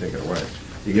not going to take it away.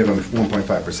 You give them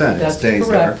 1.5%, it That's stays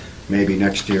there. correct. Maybe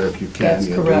next year, if you can, That's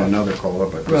you'll do correct. another COLA,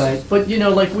 but this Right, is... but you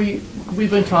know, like we've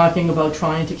been talking about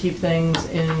trying to keep things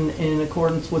in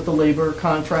accordance with the labor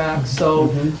contract,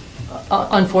 so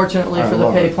unfortunately for the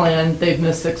I pay love it. plan, they've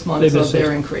missed 6 months They've missed of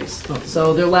their 6. increase. Okay.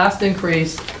 So their last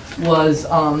increase was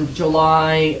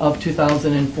July of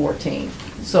 2014.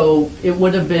 So it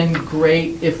would have been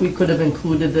great if we could have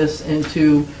included this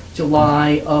into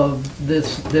July of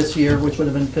this year, which would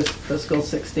have been fiscal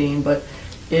 16, but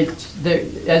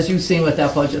as you've seen with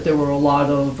that budget, there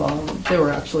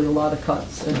were actually a lot of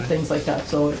cuts and things like that,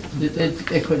 so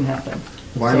it couldn't happen.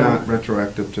 Why So- not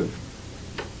retroactive to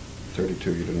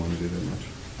 32? You didn't want to do that much.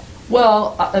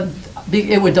 Well,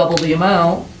 it would double the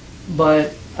amount,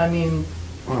 but, I mean,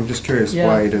 Well, I'm just curious Yeah.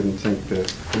 why you didn't think to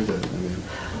do that. I mean,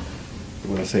 you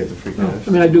want to save the free cash. I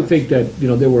mean, I do think that,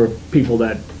 there were people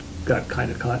that got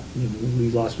kind of cut. We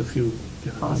lost a few.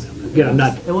 Again, I'm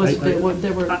not, there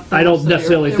were. I don't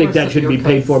necessarily think that should be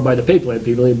paid for by the pay plan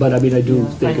people, but I mean, I do Yeah,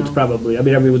 think I it's know. probably, I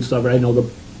mean, everyone's suffered. I know the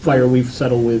fire we've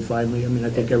settled with finally. I mean, I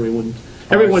think everyone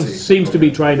see. seems to be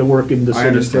trying to work in the I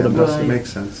city for the understand. best. That Right.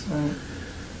 makes sense. Right.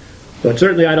 But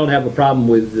certainly, I don't have a problem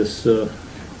with this.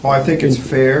 Well, I think it's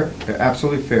fair,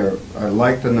 absolutely fair. I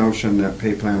like the notion that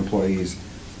pay plan employees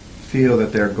feel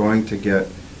that they're going to get,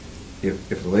 if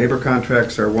the labor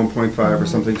contracts are 1.5 or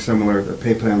something similar, the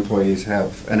pay plan employees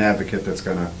have an advocate that's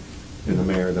going to, in the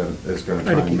mayor, that is going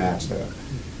to try and match that.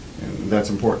 And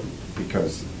that's important,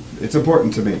 because it's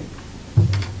important to me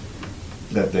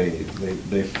that they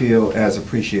feel as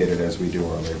appreciated as we do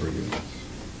our labor unions.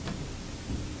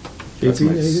 That's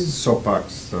my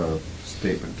soapbox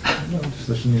statement. No, just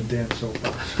listening to Dan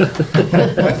soapbox.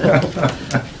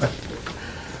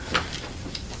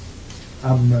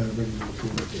 I'm ready to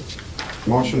approve it.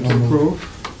 Motion to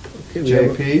approve, Okay, we have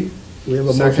a- JP. We have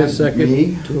a motion Second, me.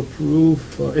 second to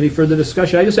approve. Any further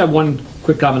discussion? I just have one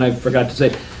quick comment I forgot to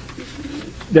say.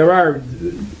 There are,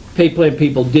 pay plan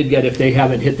people did get, if they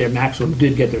haven't hit their maximum,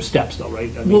 did get their steps though, right?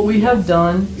 I mean, What we have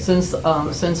done since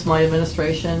my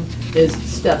administration is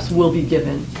steps will be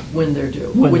given when they're due,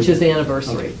 When which they're is the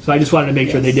anniversary. So I just wanted to make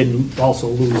sure they Yes. didn't also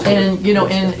lose. And,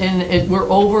 we're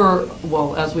over,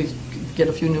 well, as we get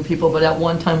a few new people, but at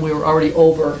one time, we were already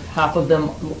over, half of them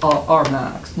are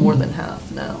maxed, more than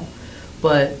half now.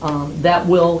 But that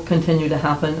will continue to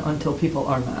happen until people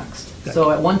are maxed. So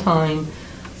at one time,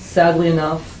 sadly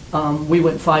enough, we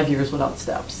went 5 years without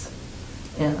steps,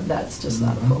 and that's just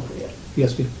not appropriate.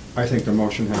 Yes, Steve? I think the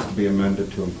motion has to be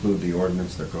amended to include the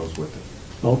ordinance that goes with it.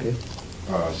 Okay.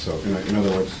 So, in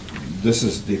other words, this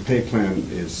is, the pay plan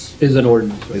is Is an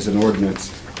ordinance. right? an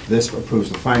ordinance. This approves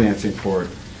the financing for it.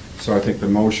 So I think the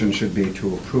motion should be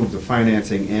to approve the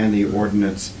financing and the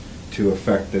ordinance to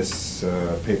affect this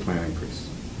pay plan increase.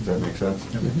 Does that make sense?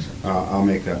 That makes sense. I'll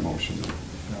make that motion.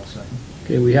 I'll second.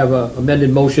 Okay, we have an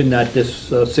amended motion that this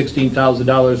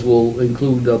 $16,000 will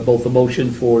include both the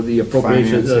motion for the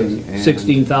appropriation, Financing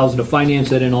and- $16,000 to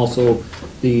finance it, and also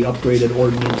the upgraded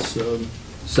ordinance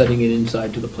setting it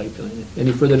inside to the plate plan.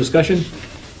 Any further discussion?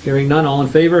 Hearing none, all in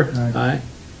favor? Aye.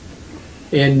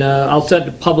 And I'll set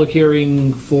the public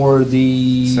hearing for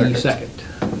the Second. second.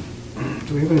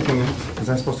 Do we have anything else? Is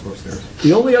I supposed to go upstairs?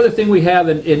 The only other thing we have,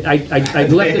 and I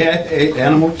left it...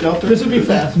 Animal shelter? This would be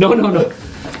fast. No.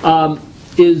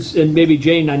 Is, and maybe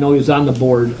Jane, I know is on the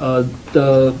board,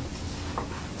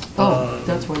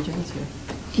 That's why Jane's here.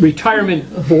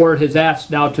 retirement board has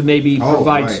asked now to maybe Oh,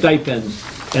 provide right. stipends.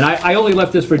 And I only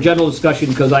left this for general discussion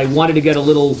because I wanted to get a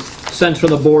little sense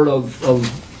from the board of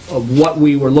what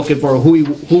we were looking for,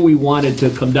 who we wanted to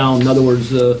come down. In other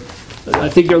words, I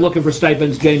think you're looking for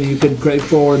stipends, Jane, you could create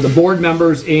for the board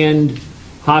members and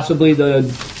possibly the,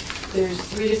 There's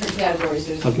 3 different categories.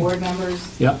 There's the Okay. board members,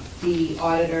 yeah, the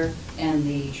auditor, and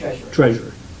the treasurer.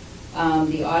 treasurer.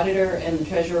 The auditor and the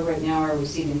treasurer right now are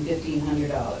receiving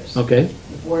 $1,500. Okay,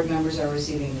 The board members are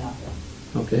receiving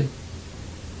nothing. okay.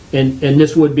 And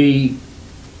this would be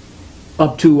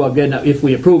up to, again, if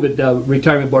we approve it, the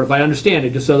retirement board, if I understand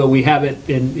it, just so that we have it,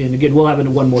 and again, we'll have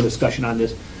one more discussion on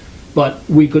this, but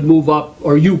we could move up,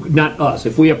 or you, not us,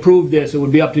 if we approve this, it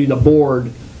would be up to the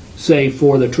board, say,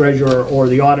 for the treasurer or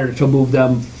the auditor to move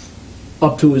them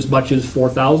up to as much as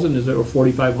 4,000, is it, or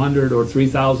 4,500, or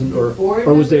 3,000, or Board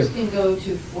was there? members can go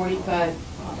to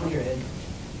 4,500.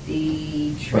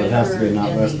 The But it has to be treasurer not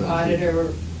less and the than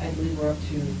auditor, I believe we're up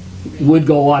to 3. Would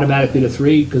go automatically to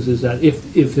 3, because is that,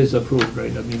 if it's approved,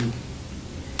 right, I mean,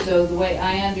 So the way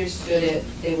I understood it,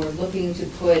 they were looking to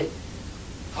put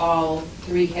all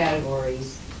 3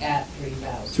 categories at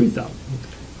 3,000. 3,000.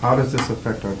 How does this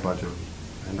affect our budget?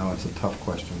 I know it's a tough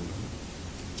question.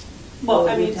 Well,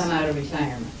 I It mean, would come out of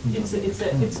retirement.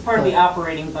 it's part of the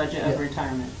operating budget of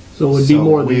retirement. So it would be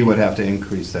more So than. we would have to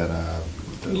increase that.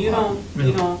 You don't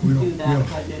We don't- do we that don't.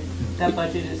 budget. That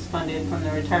budget is funded from the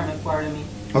retirement board. I mean,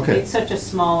 Okay. it's such a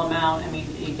small amount. I mean,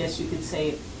 I guess you could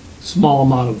say Small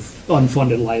amount of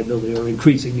unfunded liability, or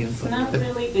increasing the it's not unfunded.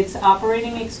 really, it's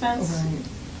operating expense.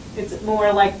 It's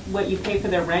more like what you pay for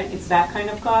their rent. It's that kind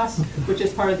of cost, which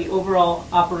is part of the overall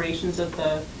operations of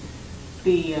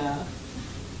the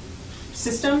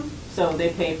system. So they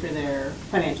pay for their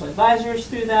financial advisors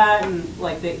through that, and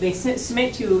like they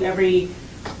submit to every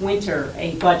winter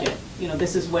a budget. You know,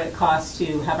 this is what it costs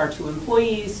to have our 2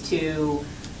 employees, to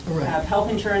have health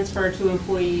insurance for our 2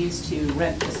 employees, to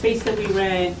rent the space that we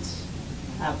rent,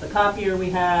 have the copier we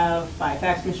have, buy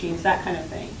fax machines, that kind of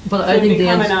thing. But So I think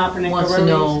Dan Dan wants to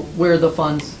know where the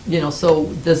funds, so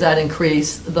does that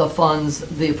increase the funds,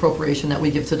 the appropriation that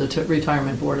we give to the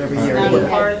retirement board every year? Not They a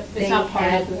part- had- it's not part of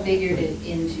They had figured it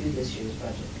into this year's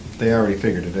budget, They already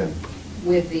figured it in.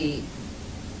 with the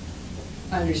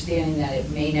understanding that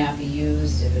it may not be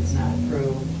used if it's not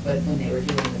approved, but when they were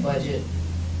doing the budget,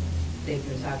 they've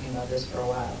been talking about this for a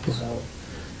while, so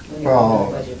when they were Well-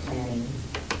 doing budget planning,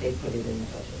 they put it in the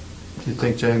budget. You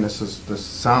think, Jane, this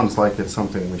sounds like it's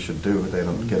something we should do, they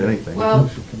don't get anything. Well,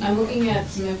 I'm looking at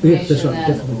some that's information right,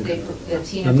 definitely. that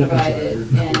Tina I'm not gonna provided,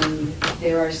 and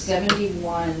there are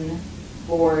 71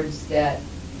 boards that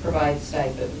provide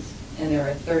stipends, and there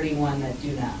are 31 that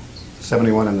do not.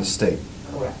 71 in the state.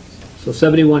 Correct. So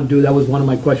 71 do, that was one of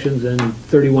my questions, and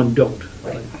 31 don't.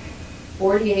 Right.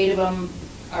 48 of them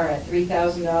are at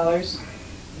 $3,000,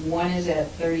 1 is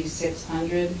at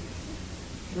 $3,600,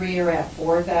 3 are at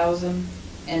 $4,000,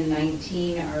 and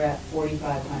 19 are at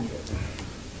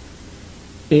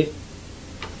 $4,500.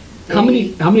 How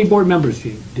many board members,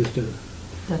 Gene, just to...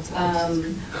 That's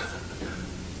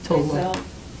total.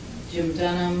 Myself, Jim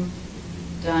Dunham,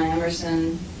 Don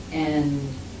Emerson, and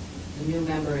the new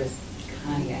member is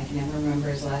Connie, I can never remember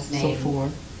his last So name. 4.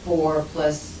 4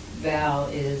 plus Val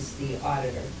is the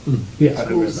auditor, Yes.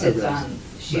 who sits on,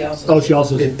 she also. Oh, she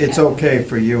also... It's okay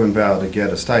for you and Val to get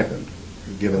a stipend,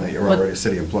 given that you're But- already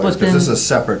city employees, but because this is then- a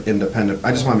separate, independent,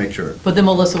 I just want to make sure. But then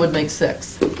Melissa would make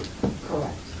 6.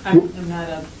 Correct. I'm not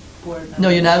a board member. No,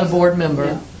 you're not a board member.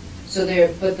 No. So there,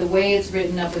 but the way it's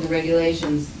written up in the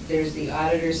regulations, there's the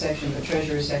auditor section, the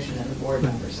treasurer section, and the board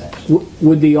member section.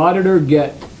 Would the auditor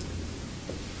get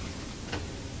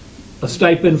a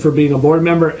stipend for being a board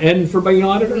member and for being an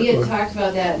auditor? We had or- talked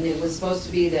about that, and it was supposed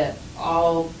to be that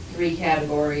all 3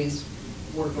 categories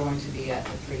were going to be at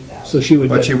the 3,000. So she would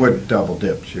But get... she would double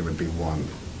dip, she would be one,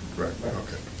 right,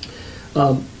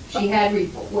 okay. She had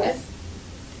requested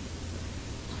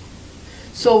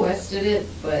it,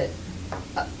 but.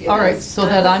 it All right, was- so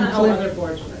that I'm That's not how clear, other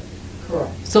boards work.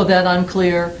 Correct. so that I'm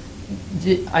clear,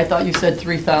 I thought you said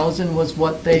 3,000 was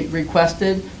what they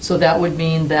requested, so that would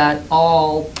mean that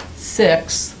all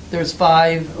 6, there's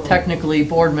 5 technically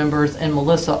board members, and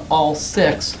Melissa, all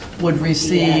 6 would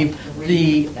receive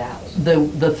the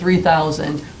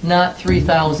 3,000, not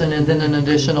 3,000 and then an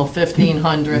additional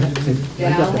 1,500.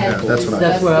 Val had that's what I-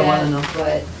 That's what I wanna know. discussed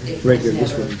that, but it Right was here,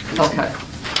 this never. one. Okay.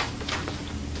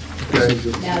 Okay.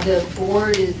 Now, the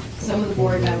board is, some of the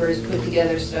board members put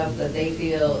together stuff that they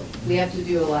feel, we have to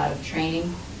do a lot of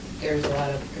training. There's a lot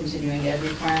of continuing ed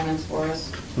requirements for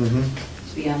us Mhm.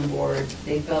 to be on the board.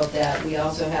 They felt that we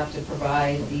also have to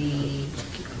provide the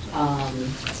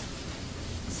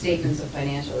statements of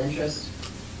financial interest,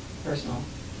 personal,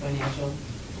 financial,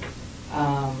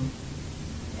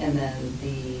 and then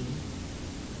the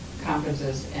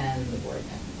conferences and the board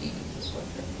meetings is what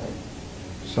they're putting.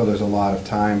 So there's a lot of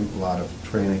time, a lot of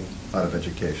training, a lot of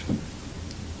education.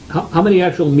 How many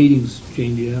actual meetings,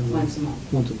 Jane, do you have? Once a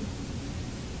month. Once a month.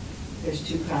 There's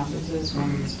 2 conferences, one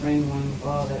in the spring, one in the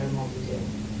fall, that are multi-day.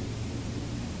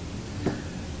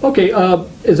 Okay,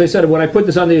 as I said, when I put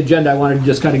this on the agenda, I wanted to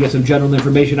just kind of get some general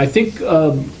information. I think,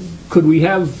 could we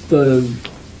have the,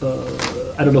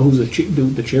 I don't know who's the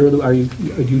chair of the, are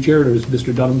you chair, or is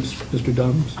Mr. Dunham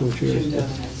still chair? Jim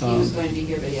Dunham is. He was going to be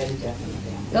here, but he had a death in the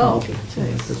family. Oh, Okay.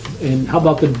 And how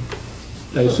about the,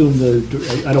 I assume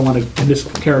I don't want to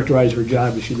mischaracterize her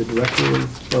job, is she the director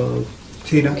of,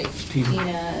 Tina? Right.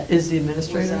 Tina Is the was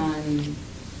administrator? on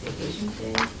vacation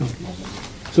today, I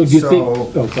think. so do you think, So, oh,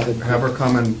 go ahead. have her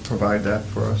come and provide that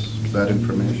for us, that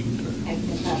information. I can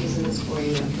get copies of this for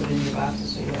you and put it in your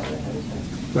boxes so you have it ahead of time.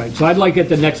 Right, so I'd like at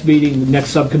the next meeting, the next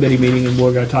subcommittee meeting, and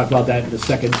we're going to talk about that in a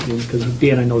second, because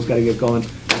Dan, I know, has got to get going.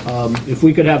 If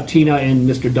we could have Tina and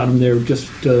Mr. Dunham there just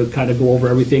to kind of go over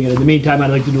everything, and in the meantime,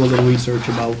 I'd like to do a little research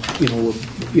about,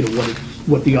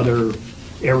 what the other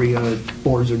area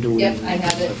boards are doing. Yep, I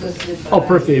have it listed. Oh, by-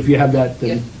 perfect, if you have that,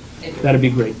 then Yep, I do. that'd be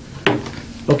great.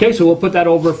 Okay, so we'll put that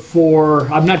over for,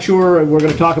 I'm not sure, we're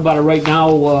going to talk about it right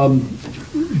now.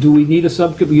 Do we need a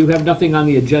subcommittee? You have nothing on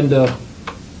the agenda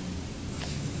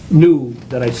new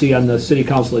that I see on the city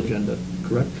council agenda,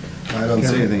 correct? I don't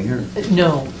see anything here.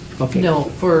 No, Okay. no,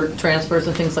 for transfers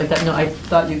and things like that, no, I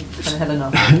thought you kind of had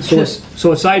enough.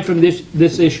 So aside from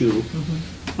this issue,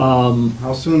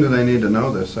 How soon do they need to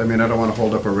know this? I mean, I don't want to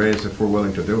hold up a raise if we're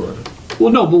willing to do it.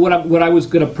 Well, no, but what I was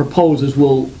going to propose is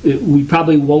we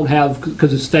probably won't have,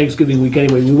 because it's Thanksgiving week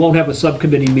anyway, we won't have a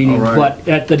subcommittee meeting, All right. but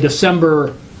at the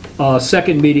December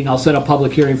second meeting, I'll set a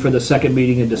public hearing for the second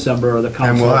meeting in December of the council.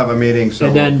 And we'll have a meeting, so.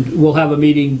 And then we'll have a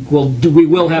meeting, we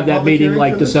will have that Public meeting hearing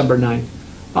like for this? December 9th.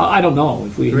 I don't know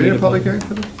if we Do we need need a public hearing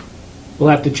for this? We'll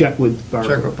have to check with Check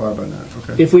Barbara. with Barb on that,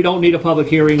 okay. If we don't need a public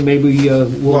hearing, maybe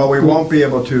Well, we won't be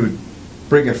able to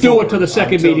bring it do forward it to the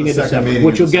second until meeting the in second December, meeting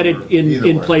which will get it December, either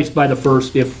in way. place by the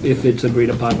 1st if it's agreed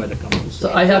upon by the council.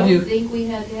 So I have don't you, think we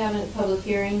had to have a public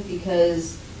hearing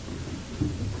because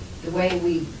the way it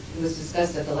was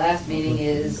discussed at the last meeting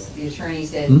is the attorney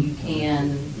said you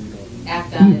can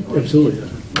act on it or you Absolutely.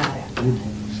 can not act on it.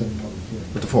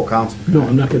 With the full council. No,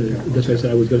 I'm not going to, that's why I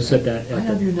said I was going to set that I at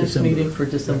have the your next December. meeting for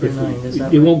December 9, is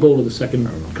that It right? won't go to the second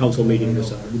council meeting this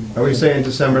summer. Are we saying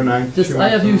December 9th? I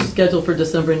have you scheduled for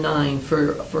December 9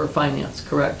 for finance,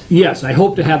 correct? Yes, I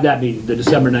hope to have that meeting, the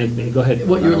December 9th meeting. Go ahead.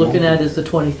 What you're looking at is the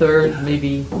 23rd,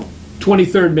 maybe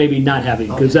 23rd maybe not having,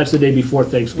 because that's the day before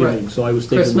Thanksgiving, Right. so I was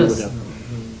thinking we would Christmas.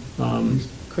 have.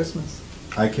 Christmas.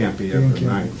 I can't be here the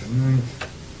 9th.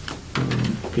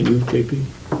 Can you,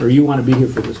 JP? Or you want to be here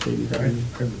for this maybe?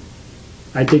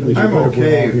 I think we should. I'm We're all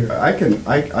okay, here.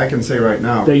 I can say right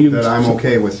now That you- that I'm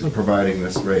okay with providing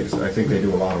this raise. I think they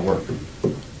do a lot of work,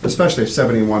 especially if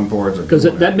 71 boards are Because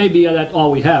doing that it. may be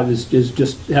all we have is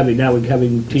just having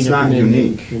Tina It's not come in.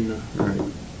 unique. and, Right.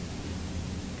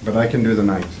 But I can do the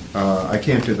 9th. I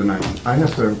can't do the 9th.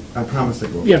 I promise to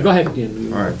go. Yeah, go ahead,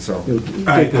 Dan. All right, so, You-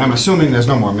 I'm assuming there's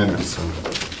no more minutes, so,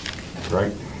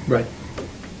 right? Right.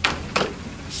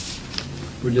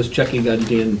 We're just checking on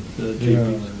Dan, Yeah,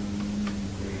 JP's.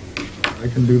 I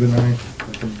can do the 9th,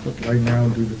 I can right now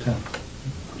do the 10th.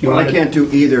 Well, I can't do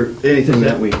anything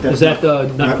that week. Is that the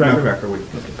Nutcracker? Nutcracker week.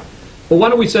 Well, why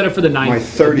don't we set it for the My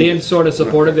 9th? 30th. Dan's sort of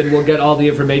supportive, and we'll get all the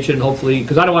information, hopefully,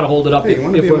 because I don't want to hold it up. Hey, If you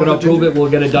wanna be we're going to another approve it, ginger?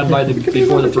 we'll get it done by We can be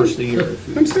before the another first of the year.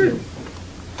 I'm serious.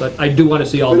 But I do want to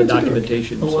see all the What did you do?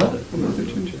 documentation. A so what? that- Another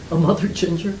ginger. A mother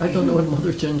ginger? I don't know what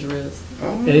mother ginger is.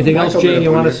 Oh, Anything else, Michael Jane, did you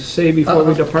it want one to day. say before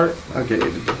we depart? Okay,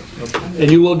 And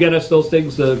you will get us those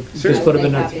things, just put them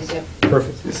in there? Copies, yep.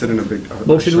 Perfect. you sit in a big.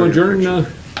 Motion to adjourn?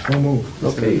 So moved.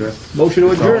 Okay. Motion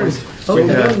to adjourn. We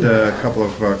had a couple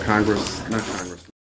of Congress, not Congress,